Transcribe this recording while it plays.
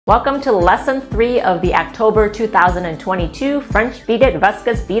Welcome to Lesson 3 of the October 2022 French Beaded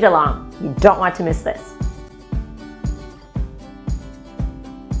Ruscus Bead-along. You don't want to miss this.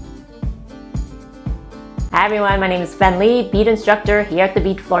 Hi everyone, my name is Fen Lee, bead instructor here at the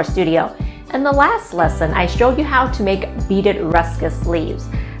Bead Flora studio. In the last lesson, I showed you how to make beaded Ruscus sleeves.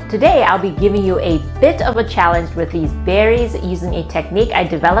 Today, I'll be giving you a bit of a challenge with these berries using a technique I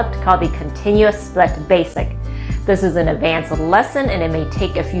developed called the continuous split basic. This is an advanced lesson and it may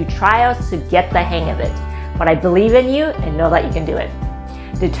take a few trials to get the hang of it. But I believe in you and know that you can do it.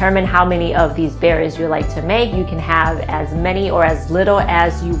 Determine how many of these berries you like to make. You can have as many or as little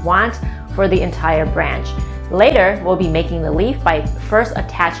as you want for the entire branch. Later, we'll be making the leaf by first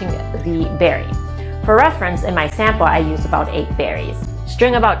attaching the berry. For reference, in my sample, I used about 8 berries.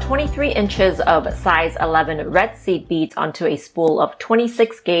 String about 23 inches of size 11 red seed beads onto a spool of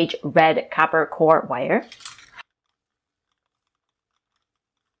 26 gauge red copper core wire.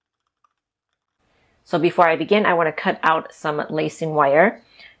 So before I begin, I want to cut out some lacing wire,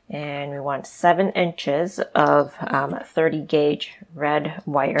 and we want 7 inches of 30 gauge red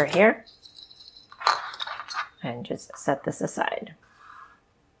wire here, and just set this aside.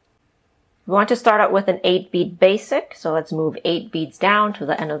 We want to start out with an 8 bead basic, so let's move 8 beads down to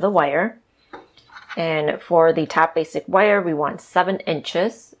the end of the wire. And for the top basic wire, we want 7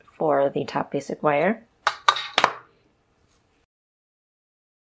 inches for the top basic wire.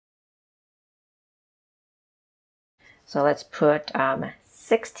 So let's put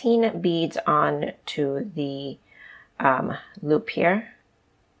 16 beads on to the loop here.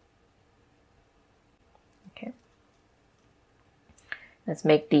 Okay. Let's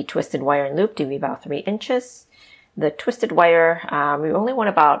make the twisted wire and loop to be about 3 inches. The twisted wire, we only want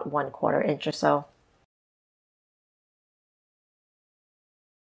about 1/4 inch or so.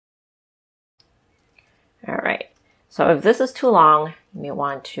 All right. So if this is too long, you may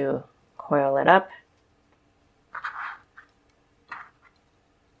want to coil it up.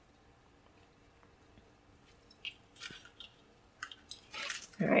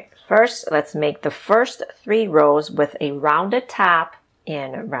 All right, first let's make the first 3 rows with a rounded top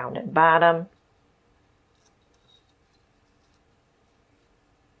and a rounded bottom.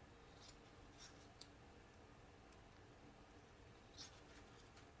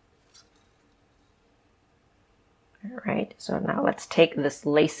 All right, so now let's take this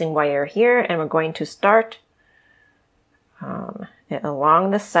lacing wire here and we're going to start it along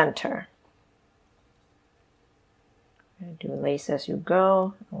the center. Do lace as you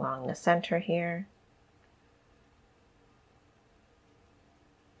go along the center here.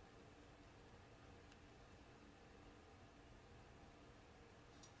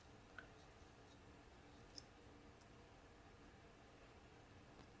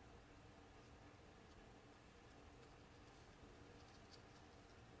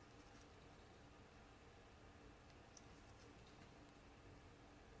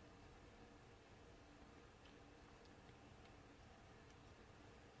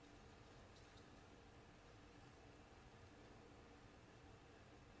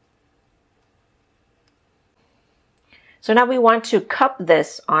 So now we want to cup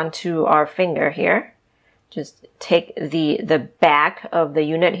this onto our finger here. Just take the back of the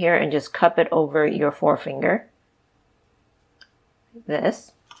unit here and just cup it over your forefinger. Like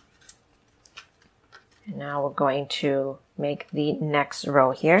this. And now we're going to make the next row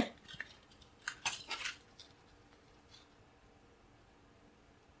here.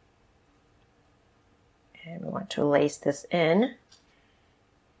 And we want to lace this in.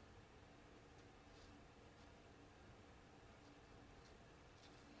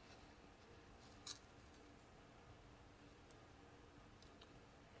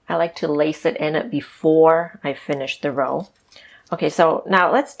 I like to lace it in before I finish the row. Okay, so now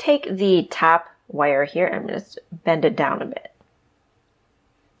let's take the top wire here and just bend it down a bit.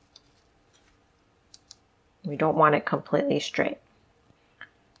 We don't want it completely straight.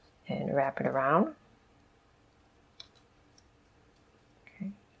 And wrap it around.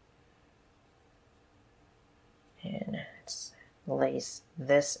 Okay. And let's lace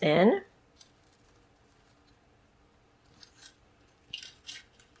this in.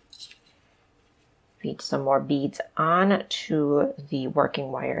 Feed some more beads on to the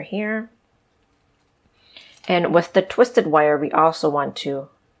working wire here. And with the twisted wire, we also want to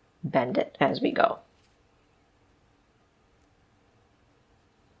bend it as we go.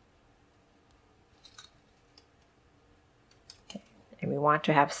 Okay. And we want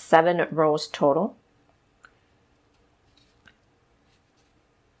to have 7 rows total.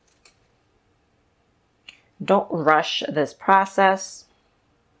 Don't rush this process.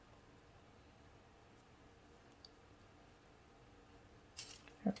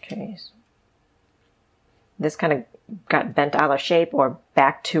 Okay, so this kind of got bent out of shape or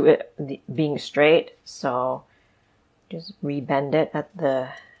back to it being straight, so just rebend it at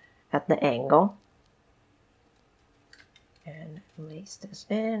the angle and lace this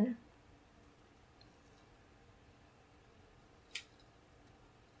in.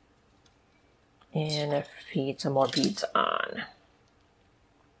 And feed some more beads on.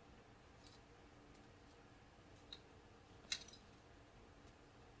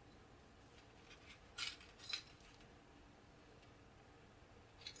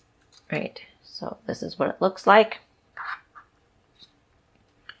 Right, so this is what it looks like.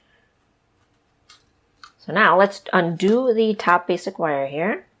 So now let's undo the top basic wire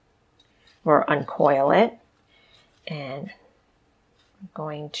here, or uncoil it, and I'm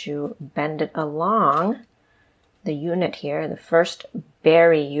going to bend it along the unit here, the first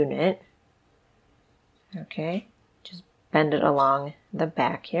berry unit. Okay, just bend it along the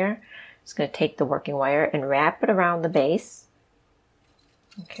back here. Just going to take the working wire and wrap it around the base.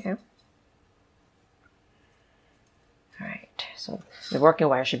 Okay. All right, so the working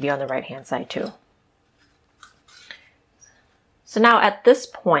wire should be on the right hand side too. So now at this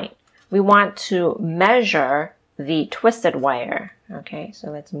point, we want to measure the twisted wire. Okay,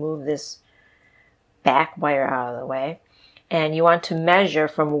 so let's move this back wire out of the way. And you want to measure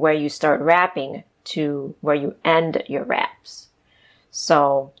from where you start wrapping to where you end your wraps.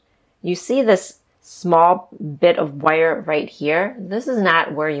 So you see this small bit of wire right here. This is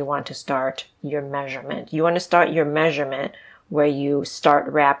not where you want to start your measurement. You want to start your measurement where you start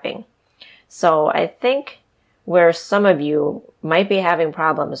wrapping. So I think where some of you might be having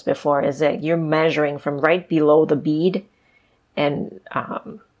problems before is that you're measuring from right below the bead and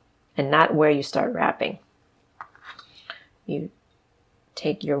not where you start wrapping. You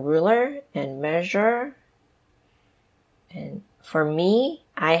take your ruler and measure, and for me,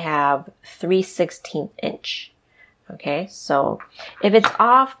 I have 3/16 inch. Okay, so if it's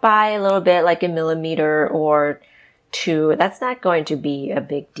off by a little bit, like a millimeter or two, that's not going to be a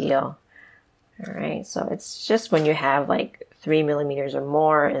big deal. All right, so it's just when you have like 3 millimeters or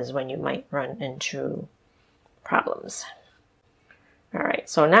more is when you might run into problems. All right,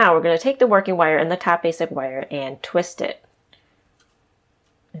 so now we're going to take the working wire and the top basic wire and twist it.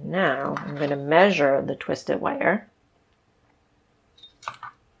 And now I'm going to measure the twisted wire.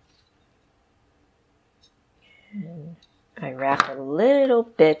 And I wrapped a little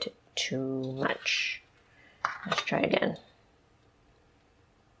bit too much. Let's try again.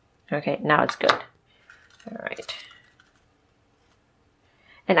 Okay, now it's good. All right.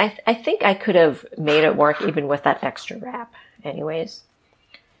 And I think I could have made it work even with that extra wrap anyways.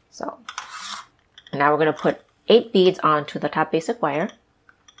 So now we're going to put 8 beads onto the top basic wire.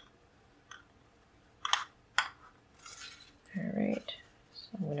 All right, so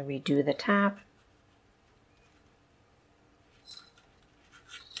I'm going to redo the top.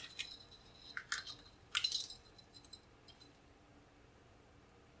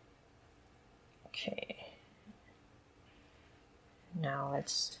 Okay, now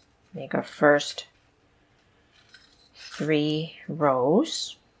let's make our first 3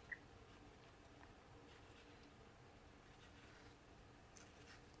 rows.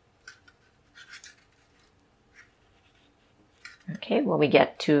 Okay, when we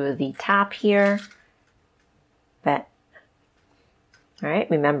get to the top here, all right,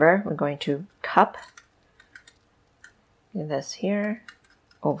 remember we're going to cup this here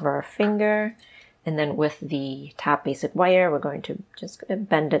over our finger, and then with the top basic wire, we're going to just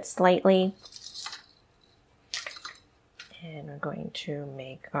bend it slightly. And we're going to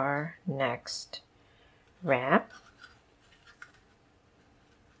make our next wrap.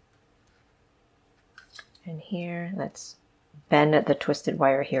 And here, let's bend the twisted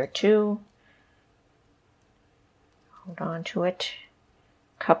wire here too. Hold on to it.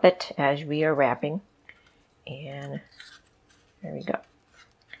 Cup it as we are wrapping. And there we go.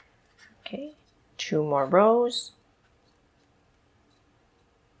 Okay, 2 more rows.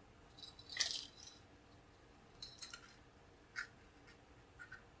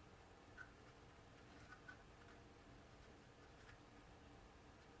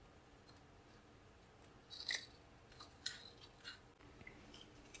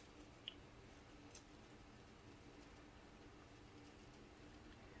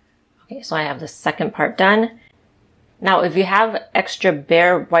 Okay, so I have the second part done. Now, if you have extra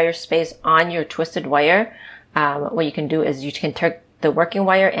bare wire space on your twisted wire, what you can do is you can take the working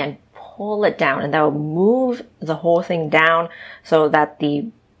wire and pull it down, and that will move the whole thing down so that the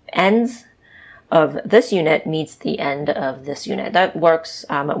ends of this unit meets the end of this unit. That works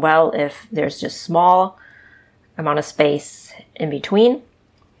well if there's just small amount of space in between.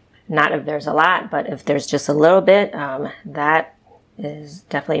 Not if there's a lot, but if there's just a little bit, that is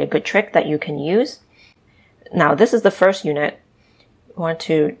definitely a good trick that you can use. Now this is the first unit. You want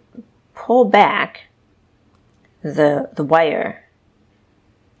to pull back the wire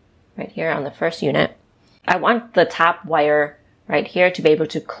right here on the first unit. I want the top wire right here to be able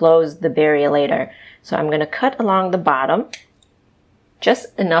to close the berry later. So I'm going to cut along the bottom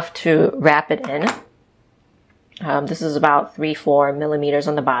just enough to wrap it in. This is about 3-4 millimeters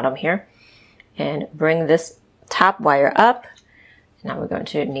on the bottom here. And bring this top wire up. Now we're going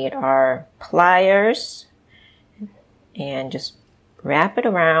to need our pliers and just wrap it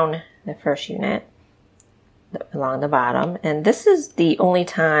around the first unit along the bottom. And this is the only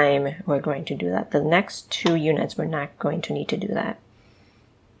time we're going to do that. The next 2 units we're not going to need to do that.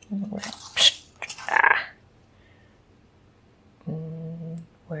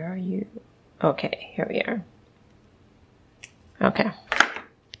 Where are you? Okay, here we are. Okay.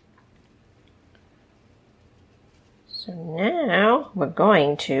 So now we're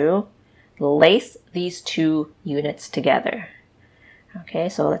going to lace these 2 units together. Okay,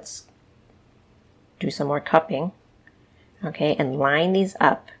 so let's do some more cupping. Okay, and line these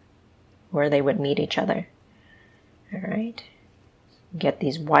up where they would meet each other. All right. Get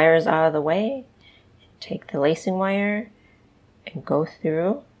these wires out of the way. Take the lacing wire and go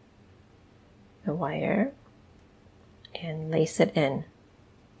through the wire and lace it in.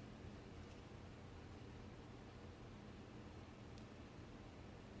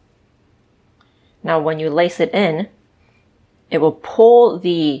 Now when you lace it in, it will pull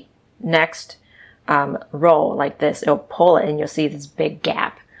the next row like this. It'll pull it and you'll see this big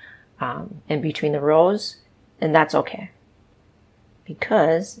gap in between the rows, and that's okay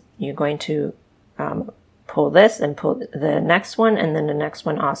because you're going to pull this and pull the next one and then the next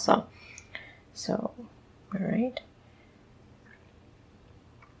one also. So, all right.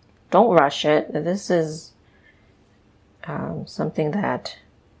 Don't rush it. This is something that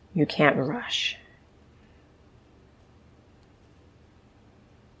you can't rush.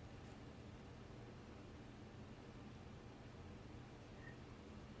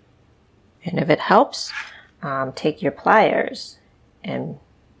 And if it helps, take your pliers and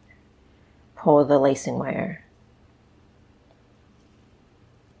pull the lacing wire.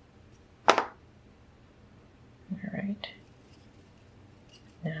 All right.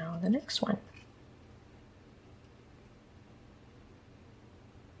 Now the next one.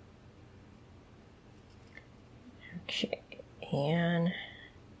 Okay, and you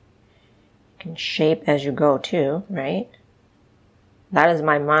can shape as you go too, right? That is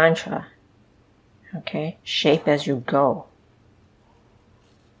my mantra. Okay, shape as you go.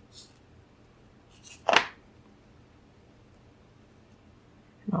 I'm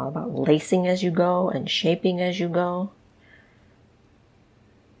all about lacing as you go and shaping as you go.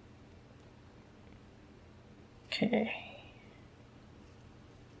 Okay.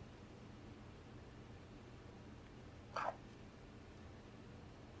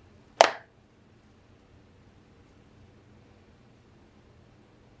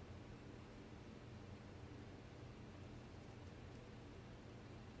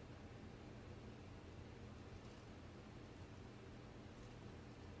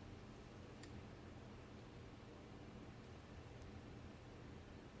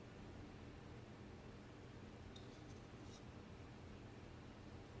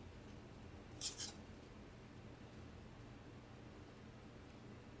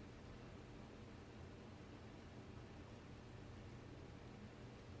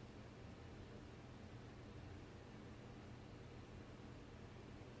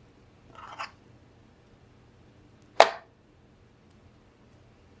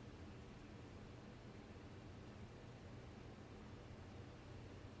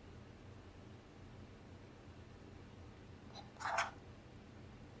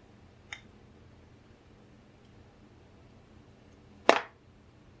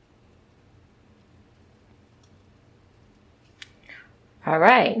 All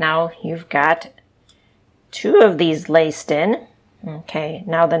right, now you've got 2 of these laced in. Okay,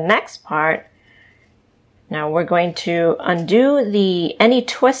 now the next part, now we're going to undo any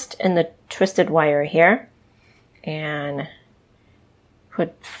twist in the twisted wire here and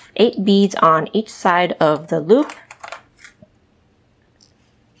put 8 beads on each side of the loop.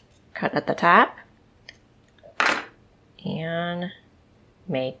 Cut at the top and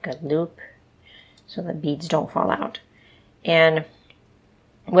make a loop so the beads don't fall out. And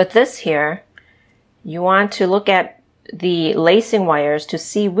with this here, you want to look at the lacing wires to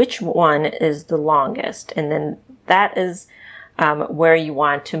see which one is the longest, and then that is where you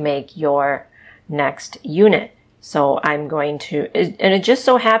want to make your next unit. So I'm going to, and it just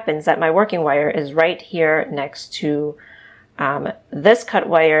so happens that my working wire is right here next to this cut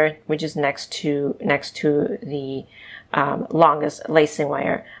wire, which is next to the longest lacing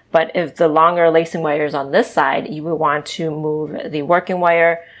wire. But if the longer lacing wire is on this side, you would want to move the working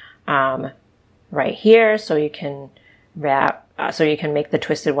wire right here, so you can so you can make the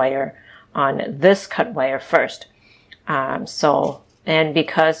twisted wire on this cut wire first. And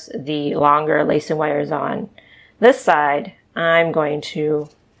because the longer lacing wire is on this side, I'm going to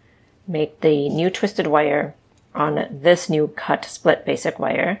make the new twisted wire on this new cut split basic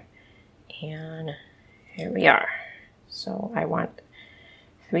wire. And here we are. So I want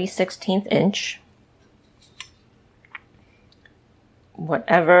 3/16 inch.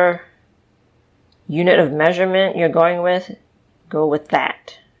 Whatever unit of measurement you're going with, go with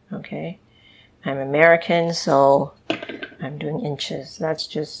that, okay? I'm American, so I'm doing inches. That's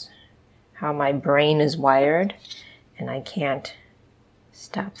just how my brain is wired, and I can't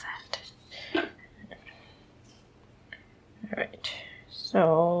stop that. All right,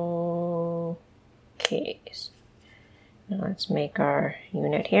 so, okay. Now let's make our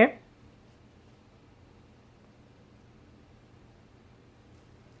unit here.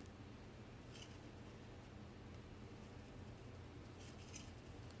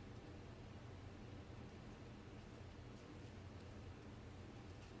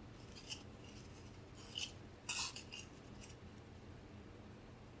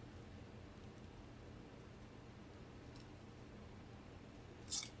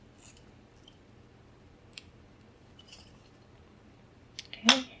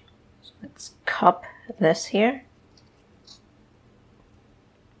 Okay, so let's cup this here.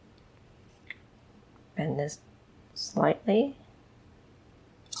 Bend this slightly.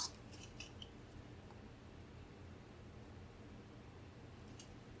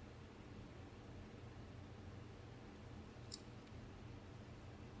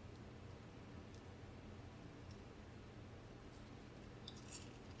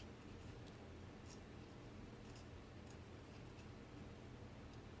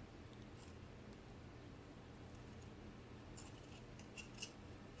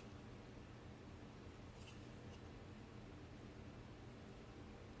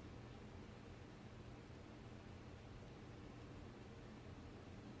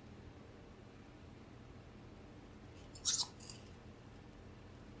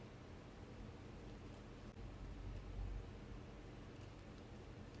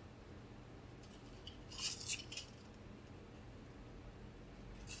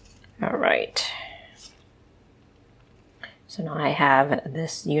 All right. So now I have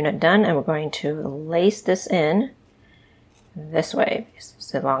this unit done, and we're going to lace this in this way.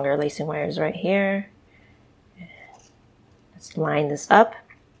 Because the longer lacing wire is right here. Let's line this up.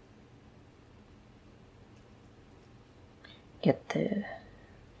 Get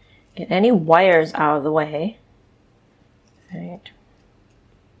any wires out of the way. All right.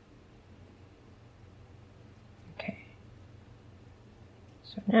 Okay.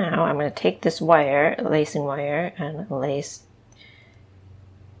 So now I'm going to take this wire, lacing wire, and lace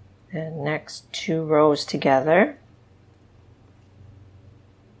the next two rows together.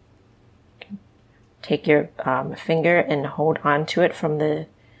 Take your finger and hold on to it from the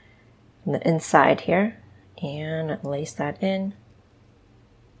inside here, and lace that in.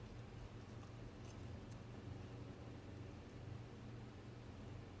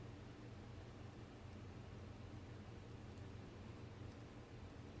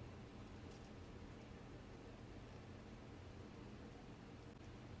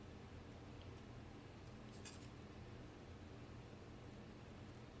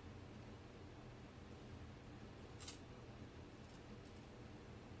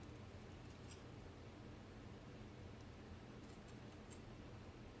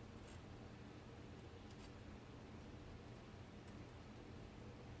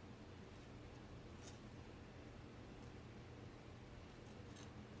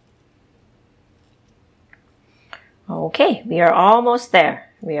 Okay, we are almost there.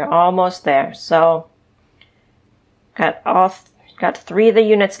 We are almost there. So got three of the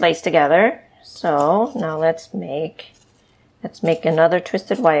units laced together. So now let's make another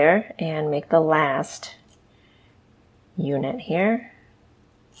twisted wire and make the last unit here.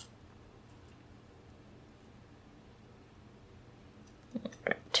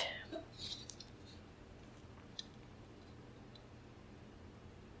 Right.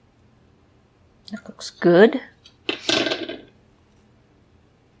 That looks good.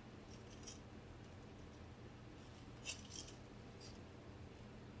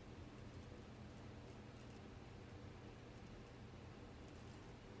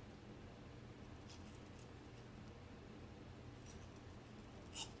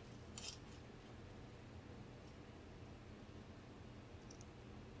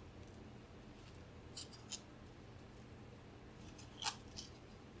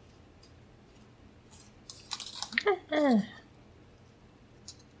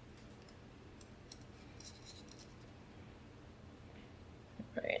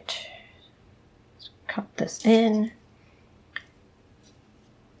 Right. Let's cut this in.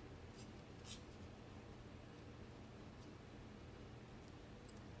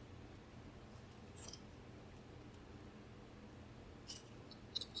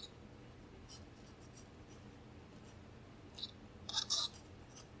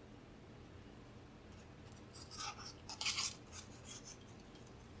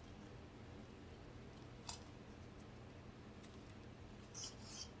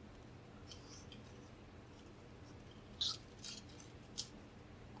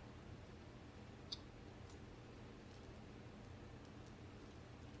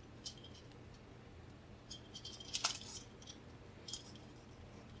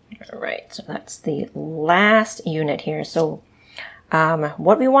 All right, so that's the last unit here. So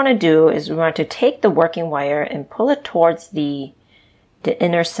what we want to do is we want to take the working wire and pull it towards the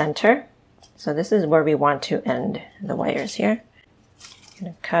inner center. So this is where we want to end the wires here. I'm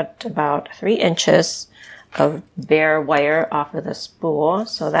going to cut about 3 inches of bare wire off of the spool.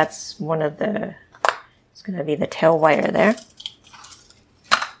 So that's one of the, it's going to be the tail wire there.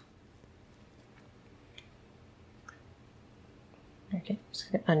 Okay, just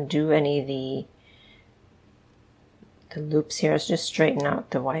going to undo any of the loops here. Let's just straighten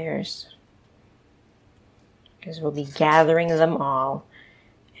out the wires, because we'll be gathering them all,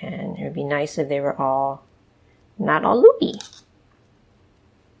 and it would be nice if they were all not all loopy.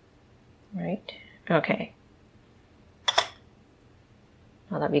 Right? Okay.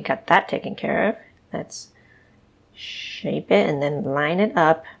 Now that we got that taken care of, let's shape it and then line it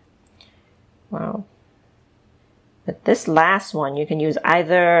up. Wow. But this last one, you can use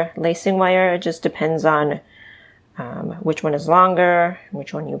either lacing wire. It just depends on which one is longer,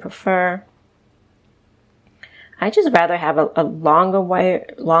 which one you prefer. I just rather have a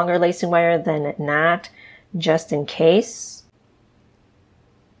longer lacing wire than not, just in case.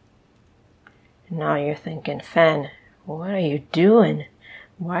 And now you're thinking, Fen, what are you doing?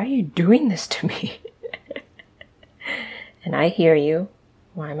 Why are you doing this to me? And I hear you.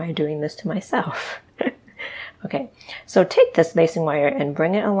 Why am I doing this to myself? Okay, so take this lacing wire and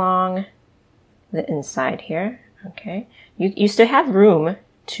bring it along the inside here. Okay, you still have room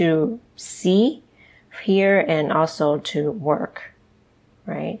to see here and also to work,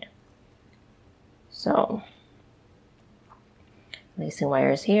 right? So lacing wire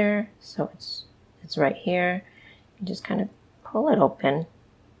is here, so it's right here. You just kind of pull it open,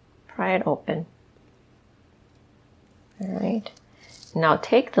 pry it open. All right, now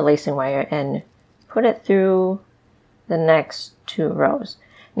take the lacing wire and put it through the next 2 rows.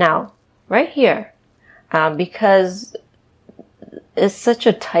 Now, right here, because it's such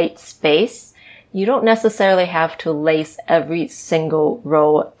a tight space, you don't necessarily have to lace every single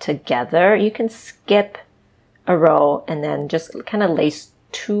row together. You can skip a row and then just kind of lace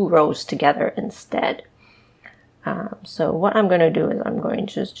 2 rows together instead. So what I'm going to do is I'm going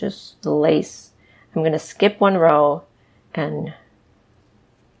to just lace. I'm going to skip 1 row and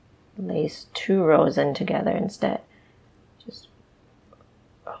lace 2 rows in together instead. Just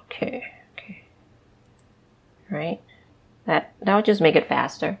okay. Right? That'll just make it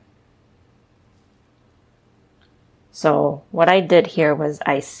faster. So what I did here was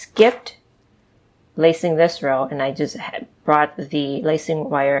I skipped lacing this row and I just brought the lacing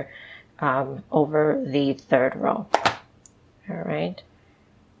wire over the 3rd row. All right?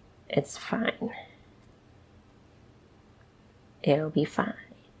 It's fine. It'll be fine.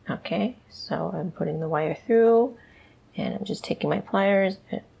 Okay, so I'm putting the wire through and I'm just taking my pliers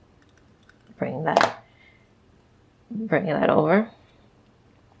and bringing that over.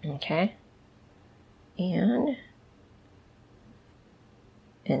 Okay, and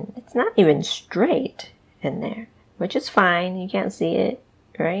it's not even straight in there, which is fine. You can't see it,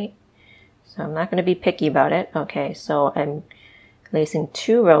 right? So I'm not going to be picky about it. Okay, so I'm lacing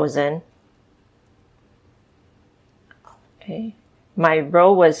 2 rows in. Okay. My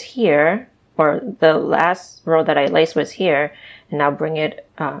row was here, or the last row that I laced was here, and now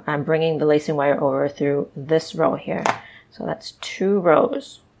I'm bringing the lacing wire over through this row here. So that's 2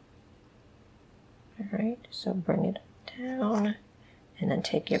 rows. All right, so bring it down, and then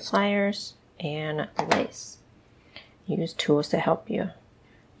take your pliers and lace. Use tools to help you.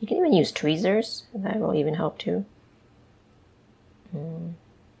 You can even use tweezers, that will even help too. All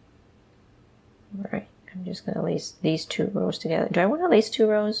right. I'm just going to lace these 2 rows together. Do I want to lace 2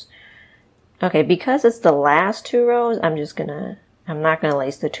 rows? Okay, because it's the last 2 rows, I'm not going to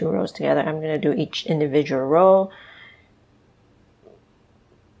lace the 2 rows together. I'm going to do each individual row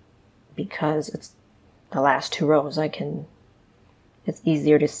because the last 2 rows. It's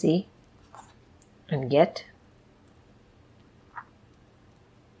easier to see and get.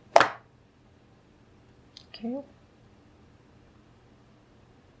 Okay.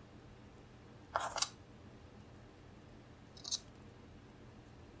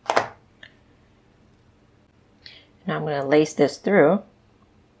 Now I'm going to lace this through.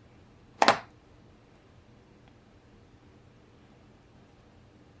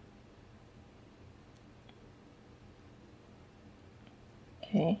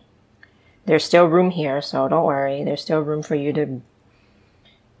 Okay. There's still room here, so don't worry. There's still room for you to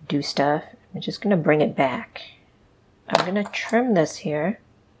do stuff. I'm just going to bring it back. I'm going to trim this here,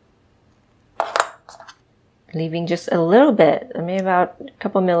 leaving just a little bit, maybe about a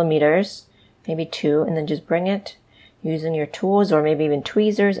couple millimeters, maybe 2, and then just bring it using your tools or maybe even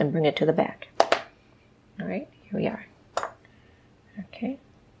tweezers and bring it to the back. All right, here we are. Okay,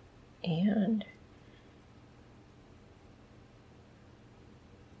 and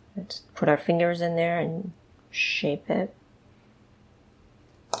let's put our fingers in there and shape it.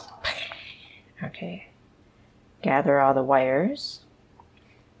 Okay, gather all the wires,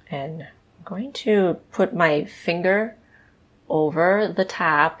 and I'm going to put my finger over the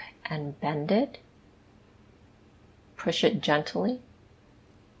top and bend it. Push it gently.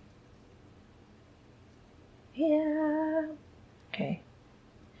 Yeah. Okay.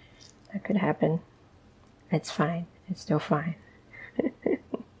 That could happen. It's fine. It's still fine. All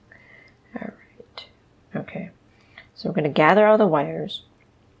right. Okay. So we're going to gather all the wires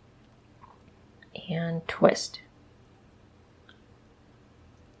and twist.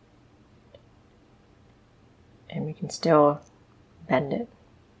 And we can still bend it.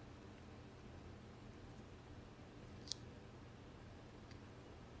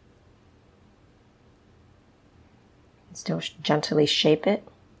 Still gently shape it.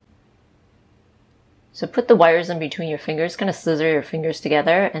 So put the wires in between your fingers, kind of scissor your fingers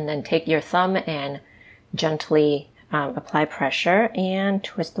together, and then take your thumb and gently apply pressure and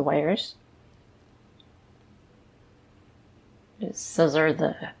twist the wires. Just scissor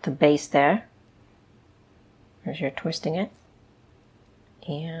the base there as you're twisting it.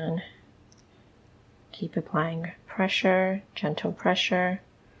 And keep applying pressure, gentle pressure.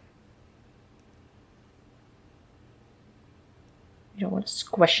 You don't want to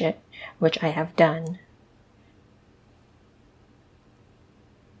squish it, which I have done.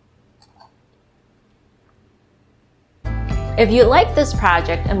 If you like this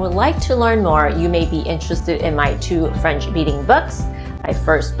project and would like to learn more, you may be interested in my 2 French beading books. My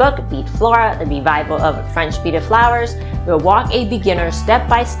first book, Bead Flora, The Revival of French Beaded Flowers, will walk a beginner step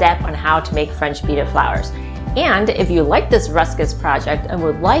by step on how to make French beaded flowers. And if you like this Ruscus project and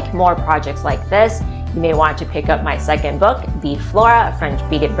would like more projects like this, you may want to pick up my second book, Bead Flora, French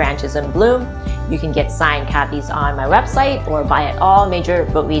Beaded Branches in Bloom. You can get signed copies on my website or buy at all major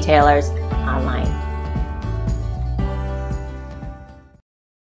book retailers online.